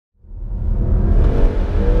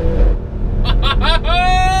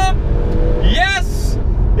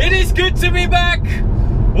It's good to be back.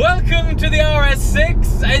 Welcome to the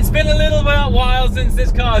RS6. It's been a little while since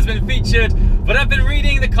this car has been featured, but I've been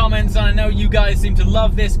reading the comments and I know you guys seem to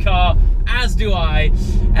love this car, as do I.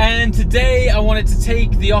 And today I wanted to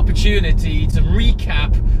take the opportunity to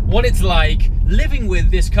recap what it's like living with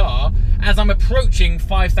this car as I'm approaching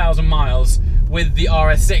 5,000 miles with the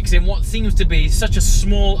RS6 in what seems to be such a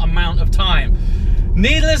small amount of time.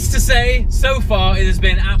 Needless to say, so far it has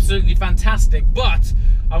been absolutely fantastic, but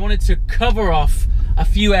I wanted to cover off a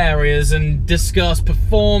few areas and discuss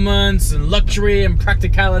performance and luxury and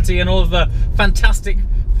practicality and all of the fantastic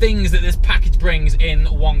things that this package brings in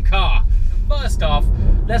one car. First off,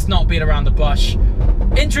 let's not beat around the bush.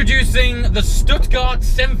 Introducing the Stuttgart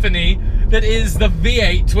Symphony that is the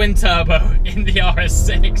V8 twin turbo in the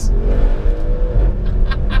RS6.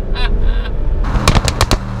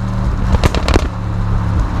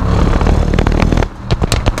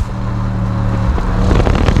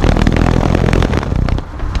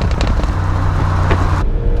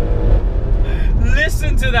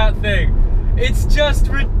 To that thing, it's just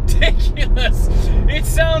ridiculous. It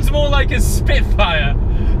sounds more like a Spitfire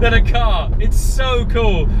than a car. It's so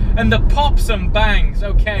cool. And the pops and bangs,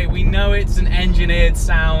 okay, we know it's an engineered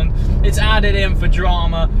sound, it's added in for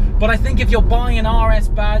drama, but I think if you're buying an RS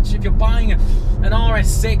badge, if you're buying an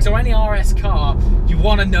RS6 or any RS car, you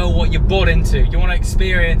want to know what you're bought into. You want to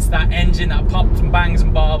experience that engine, that pops and bangs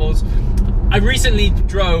and barbles. I recently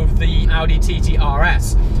drove the Audi TT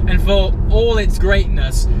RS, and for all its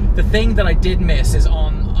greatness, the thing that I did miss is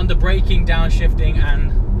on under braking, downshifting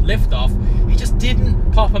and liftoff, it just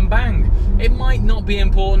didn't pop and bang. It might not be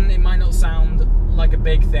important, it might not sound like a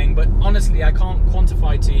big thing, but honestly I can't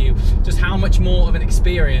quantify to you just how much more of an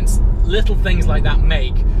experience little things like that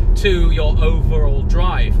make to your overall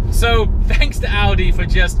drive. So thanks to Audi for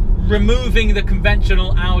just removing the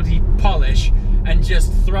conventional Audi polish and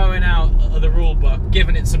just throwing out the rule book,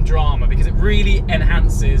 giving it some drama, because it really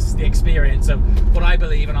enhances the experience of what I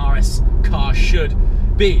believe an RS car should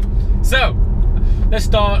be. So let's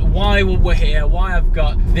start why we're here, why I've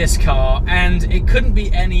got this car, and it couldn't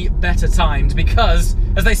be any better timed because,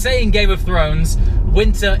 as they say in Game of Thrones,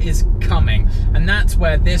 winter is coming, and that's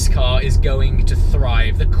where this car is going to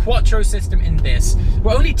thrive. The Quattro system in this,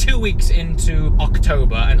 we're only 2 weeks into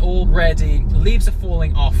October and already leaves are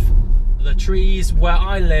falling off the trees. Where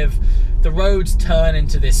I live, the roads turn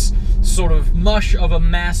into this sort of mush of a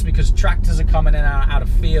mess because tractors are coming in and out of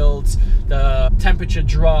fields, the temperature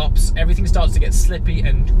drops, everything starts to get slippy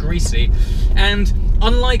and greasy. And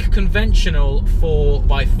unlike conventional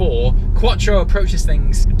 4x4, Quattro approaches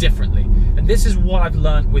things differently. And this is what I've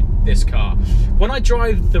learned with this car. When I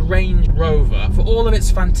drive the Range Rover, for all of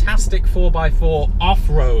its fantastic 4x4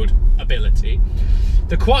 off-road ability,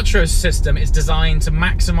 the Quattro system is designed to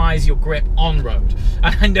maximize your grip on road.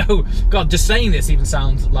 And I know, God, just saying this even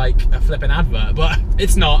sounds like a flipping advert, but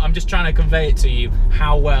it's not. I'm just trying to convey it to you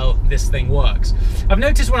how well this thing works. I've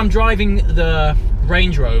noticed when I'm driving the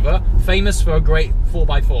Range Rover, famous for a great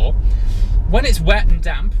 4x4, when it's wet and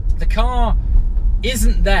damp, the car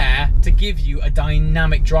isn't there to give you a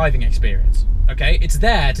dynamic driving experience. Okay, it's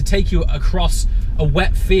there to take you across a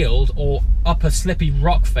wet field or up a slippy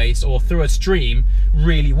rock face or through a stream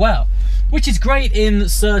really well, which is great in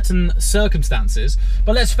certain circumstances,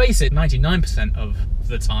 but let's face it, 99% of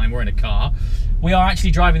the time we're in a car, we are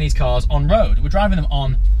actually driving these cars on road. We're driving them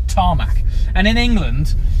on tarmac. And in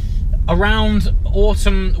England, around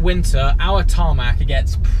autumn, winter, our tarmac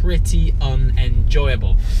gets pretty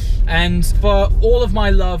unenjoyable. And for all of my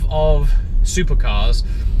love of supercars,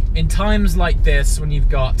 in times like this, when you've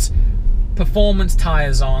got performance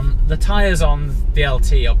tyres on, the tyres on the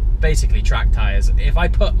LT are basically track tyres. If I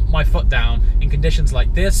put my foot down in conditions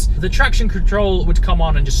like this, the traction control would come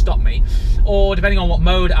on and just stop me, or depending on what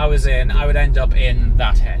mode I was in, I would end up in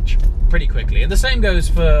that hedge pretty quickly. And the same goes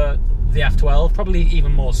for the F12, probably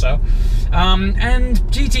even more so. And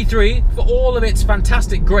GT3, for all of its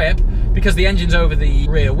fantastic grip, because the engine's over the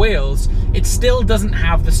rear wheels, it still doesn't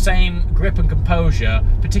have the same grip and composure,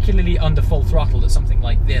 particularly under full throttle, that something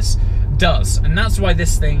like this does. And that's why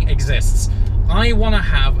this thing exists. I want to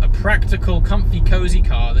have a practical, comfy, cozy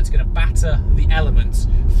car that's going to batter the elements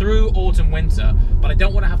through autumn, winter, but I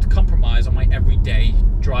don't want to have to compromise on my everyday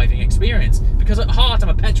driving experience. Because at heart, I'm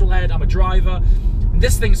a petrol head, I'm a driver.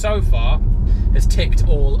 This thing so far has ticked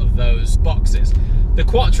all of those boxes. The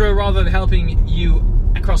Quattro, rather than helping you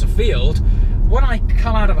across a field, when I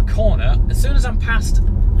come out of a corner, as soon as I'm past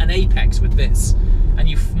an apex with this, and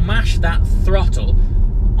you mash that throttle,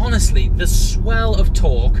 honestly, the swell of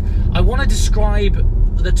torque, I want to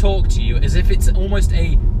describe the torque to you as if it's almost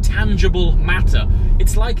a tangible matter.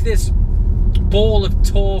 It's like this ball of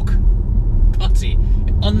torque putty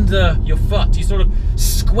under your foot. You sort of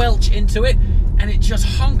squelch into it and it just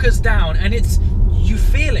hunkers down, and you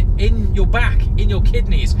feel it in your back, in your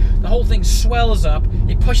kidneys. The whole thing swells up,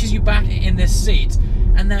 it pushes you back in this seat,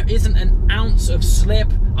 and there isn't an ounce of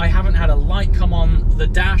slip. I haven't had a light come on the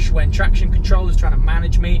dash when traction control is trying to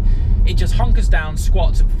manage me. It just hunkers down,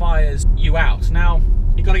 squats, and fires you out. Now,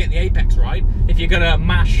 you've got to get the apex right. If you're going to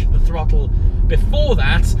mash the throttle before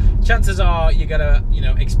that, chances are you're going to, you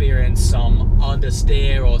know, experience some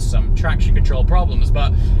understeer or some traction control problems.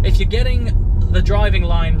 But if you're getting the driving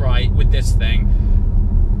line right with this thing,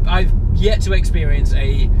 I've yet to experience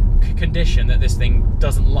a condition that this thing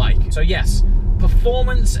doesn't like. So yes,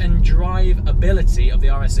 performance and drivability of the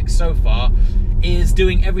RS6 so far is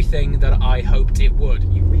doing everything that I hoped it would.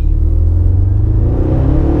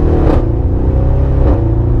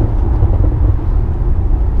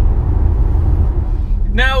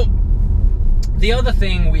 Now, the other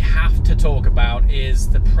thing we have to talk about is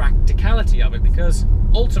the practicality of it, because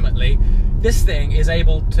ultimately this thing is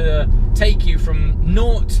able to take you from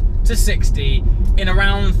 0 to 60 in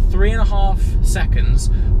around 3.5 seconds,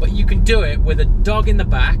 but you can do it with a dog in the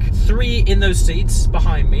back, 3 in those seats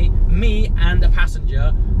behind me and a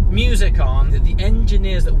passenger, music on. The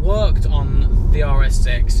engineers that worked on the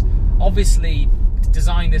RS6 obviously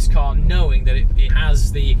designed this car knowing that it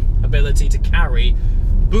has the ability to carry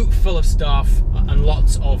boot full of stuff and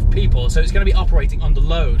lots of people, so it's going to be operating under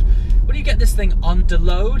load. When you get this thing under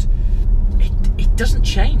load, it doesn't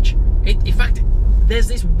change. In fact, there's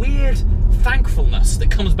this weird thankfulness that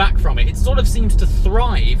comes back from it. It sort of seems to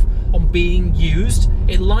thrive on being used.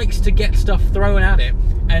 It likes to get stuff thrown at it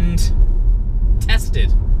and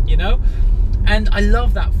tested, you know? And I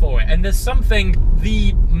love that for it. And there's something,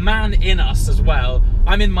 the man in us as well,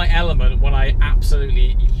 I'm in my element when I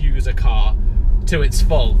absolutely use a car to its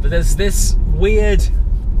full. But there's this weird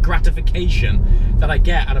gratification that I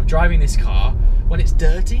get out of driving this car when it's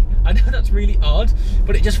dirty. I know that's really odd,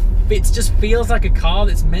 but it just feels like a car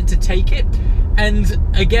that's meant to take it. And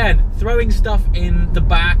again, throwing stuff in the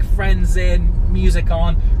back, friends in, music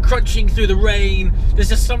on, crunching through the rain, there's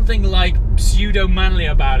just something like pseudo manly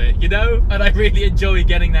about it, you know? And I really enjoy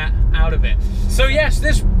getting that out of it. So yes,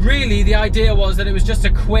 this really, the idea was that it was just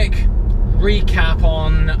a quick recap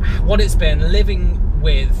on what it's been living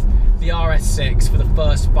with the RS6 for the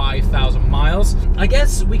first 5,000 miles. I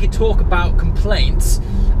guess we could talk about complaints.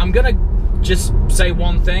 I'm gonna just say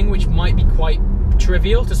one thing which might be quite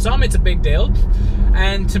trivial. To some it's a big deal,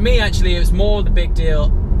 and to me actually it's more the big deal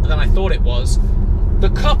than I thought it was. The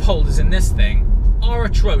cup holders in this thing are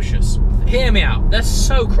atrocious. Hear me out, they're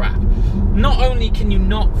so crap. Not only can you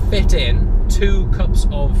not fit in 2 cups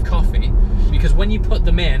of coffee, because when you put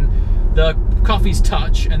them in, the coffees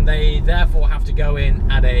touch and they therefore have to go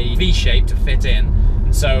in at a V shape to fit in,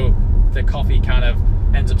 and so the coffee kind of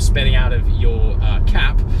ends up spitting out of your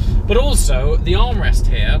cap. But also the armrest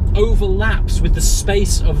here overlaps with the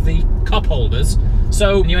space of the cup holders,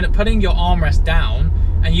 so you end up putting your armrest down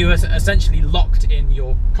and you are essentially locked in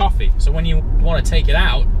your coffee. So when you want to take it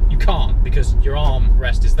out, you can't because your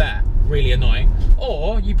armrest is there. Really annoying.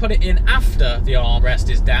 Or you put it in after the armrest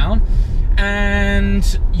is down,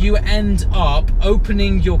 and you end up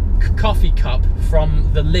opening your coffee cup from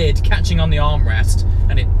the lid, catching on the armrest,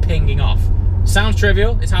 and it pinging off. Sounds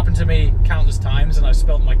trivial, it's happened to me countless times, and I've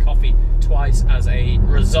spilt my coffee twice as a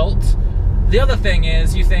result. The other thing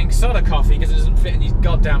is, you think soda coffee, because it doesn't fit in these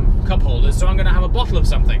goddamn cup holders, so I'm going to have a bottle of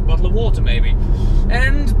something, bottle of water maybe.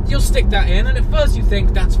 And you'll stick that in, and at first you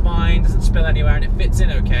think that's fine, doesn't spill anywhere, and it fits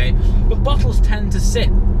in okay. But bottles tend to sit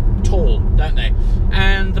tall, don't they?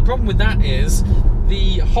 And the problem with that is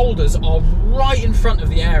the holders are right in front of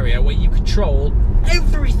the area where you control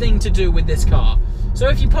everything to do with this car. So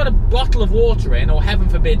if you put a bottle of water in, or heaven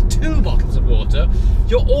forbid 2 bottles of water,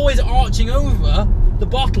 you're always arching over the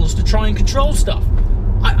bottles to try and control stuff.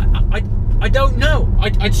 I don't know.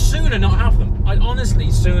 I'd sooner not have them. I'd honestly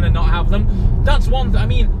sooner not have them. That's one thing. I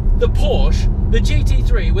mean, the Porsche, the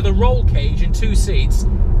GT3 with a roll cage and 2 seats,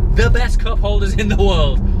 the best cup holders in the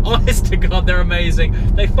world. Honest to God, they're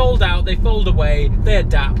amazing. They fold out, they fold away, they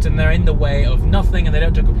adapt, and they're in the way of nothing, and they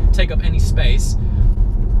don't take up any space.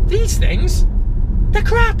 These things, they're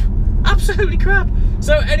crap. Absolutely crap.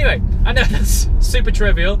 So anyway, I know that's super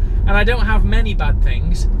trivial, and I don't have many bad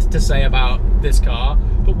things to say about this car,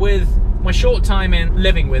 but with my short time in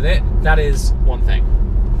living with it, that is one thing.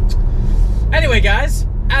 Anyway guys,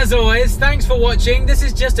 as always, thanks for watching. This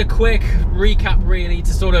is just a quick recap really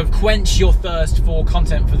to sort of quench your thirst for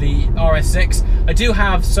content for the RS6. I do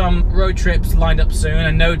have some road trips lined up soon,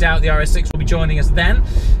 and no doubt the RS6 will be joining us then,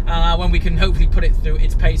 when we can hopefully put it through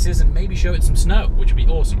its paces and maybe show it some snow, which would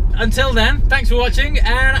be awesome. Until then, thanks for watching,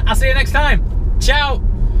 and I'll see you next time. Ciao!